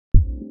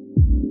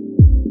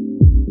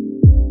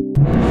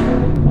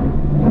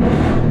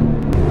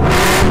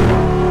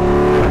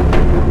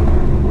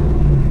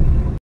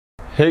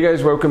Hey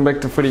guys, welcome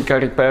back to Free Car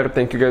Repair.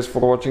 Thank you guys for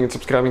watching and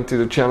subscribing to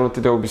the channel.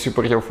 Today will be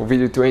super helpful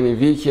video to any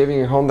vehicle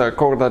having a Honda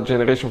Accord that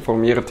generation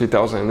from year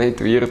 2008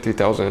 to year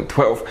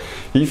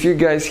 2012. If you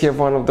guys have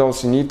one of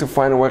those, you need to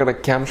find where the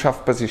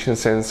camshaft position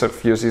sensor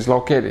fuse is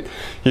located.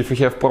 If you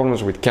have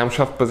problems with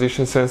camshaft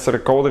position sensor,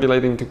 code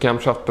relating to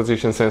camshaft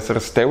position sensor,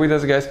 stay with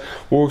us guys.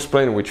 We'll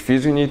explain which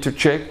fuse you need to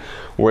check,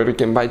 where you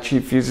can buy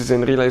cheap fuses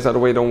and relays, that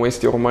way don't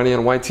waste your money,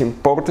 and why it's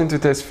important to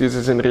test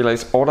fuses and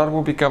relays. All that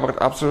will be covered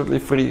absolutely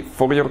free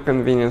for your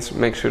convenience.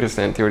 Make sure you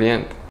stay until the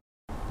end.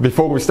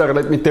 Before we start,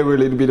 let me tell you a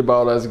little bit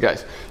about us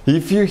guys.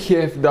 If you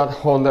have that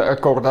Honda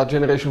Accord, that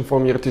generation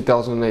from year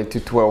 2008 to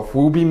 12,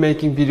 we'll be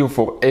making video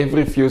for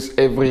every fuse,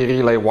 every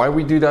relay. Why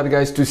we do that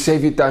guys? To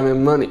save you time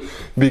and money.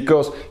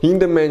 Because in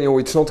the manual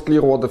it's not clear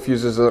what the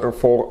fuses are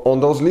for. On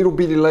those little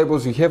bitty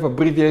labels you have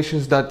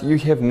abbreviations that you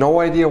have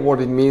no idea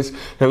what it means.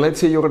 And let's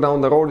say you're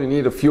down the road, you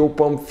need a fuel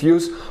pump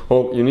fuse,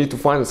 or you need to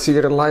find a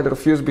cigarette lighter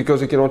fuse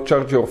because you cannot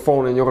charge your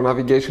phone and your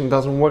navigation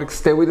doesn't work.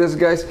 Stay with us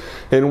guys,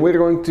 and we're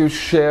going to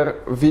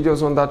share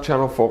videos on that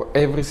channel for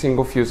every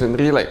single fuse and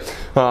relay.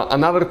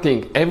 Another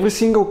thing, every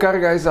single car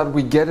guys that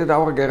we get at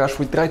our garage,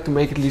 we try to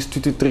make at least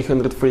 200 to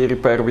 300 free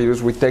repair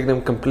videos. We take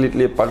them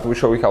completely apart, we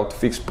show you how to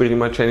fix pretty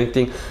much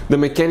anything. The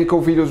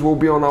mechanical videos will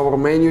be on our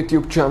main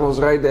YouTube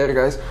channels right there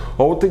guys.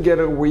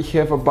 Altogether we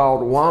have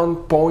about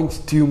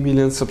 1.2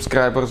 million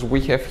subscribers. We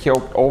have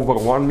helped over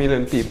 1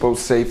 million people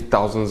save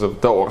thousands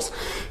of dollars.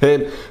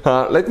 And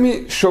let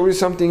me show you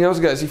something else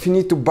guys. If you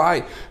need to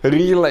buy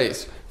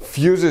relays,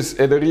 fuses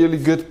at a really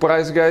good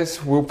price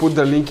guys, we'll put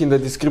the link in the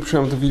description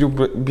of the video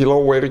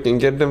below where you can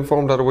get them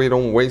from. That way you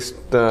don't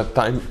waste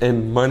time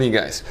and money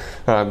guys,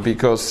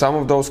 because some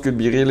of those could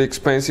be really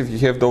expensive. You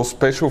have those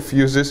special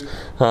fuses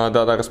that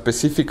are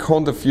specific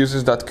Honda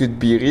fuses that could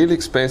be really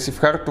expensive,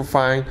 hard to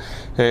find,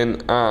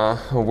 and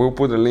we'll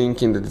put a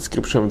link in the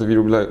description of the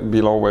video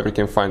below where you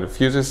can find the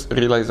fuses,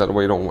 relays, that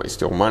way you don't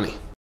waste your money.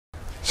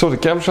 So the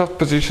camshaft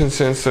position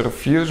sensor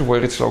fuse,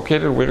 where it's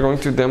located, we're going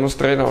to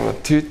demonstrate on a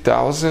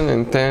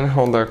 2010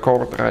 Honda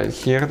Accord right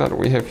here that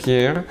we have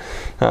here.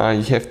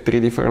 You have 3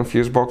 different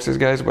fuse boxes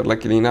guys, but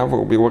luckily enough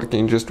we'll be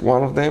working just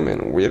one of them,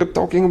 and we're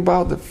talking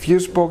about the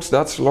fuse box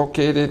that's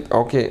located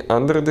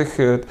under the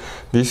hood.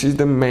 This is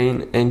the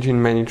main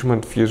engine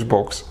management fuse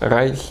box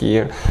right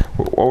here.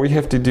 All we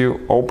have to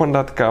do, open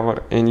that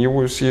cover and you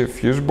will see a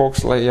fuse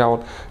box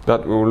layout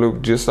that will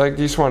look just like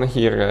this one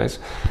here guys.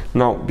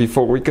 Now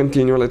before we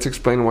continue, let's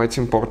explain why it's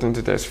important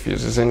to test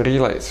fuses and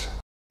relays.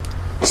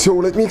 So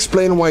let me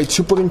explain why it's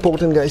super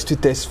important guys to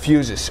test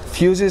fuses.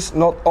 Fuses,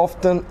 not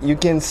often you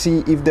can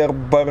see if they're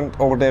burnt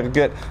or they're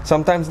good.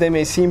 Sometimes they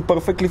may seem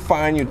perfectly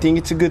fine, you think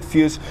it's a good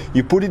fuse,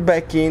 you put it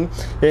back in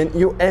and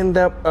you end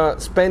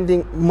up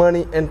spending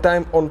money and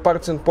time on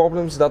parts and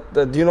problems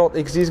that do not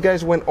exist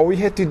guys, when all you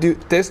had to do,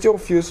 test your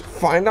fuse,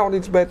 find out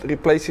it's bad,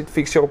 replace it,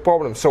 fix your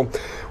problem. So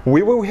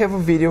we will have a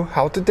video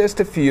how to test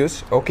a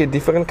fuse,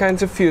 different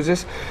kinds of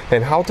fuses,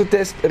 and how to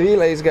test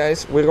relays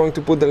guys. We're going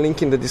to put the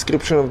link in the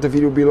description of the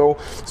video below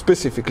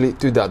specifically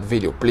to that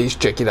video. Please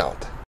check it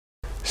out.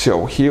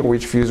 So here,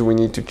 which fuse we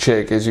need to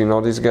check. As you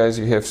notice guys,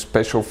 you have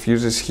special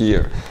fuses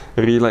here,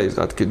 relays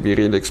that could be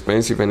really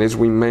expensive, and as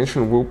we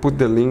mentioned, we'll put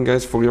the link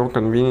guys for your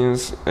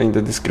convenience in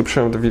the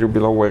description of the video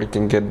below where you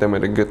can get them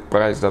at a good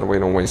price, that way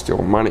don't waste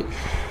your money.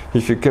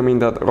 If you come in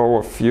that row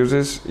of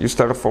fuses, you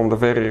start from the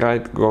very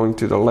right going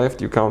to the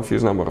left, you count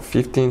fuse number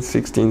 15,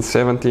 16,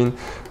 17.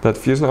 That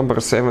fuse number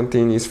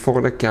 17 is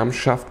for the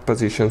camshaft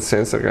position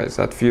sensor guys,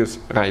 that fuse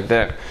right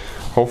there.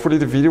 Hopefully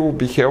the video will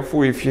be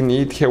helpful. If you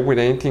need help with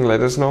anything, let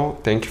us know.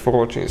 Thank you for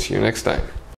watching. See you next time.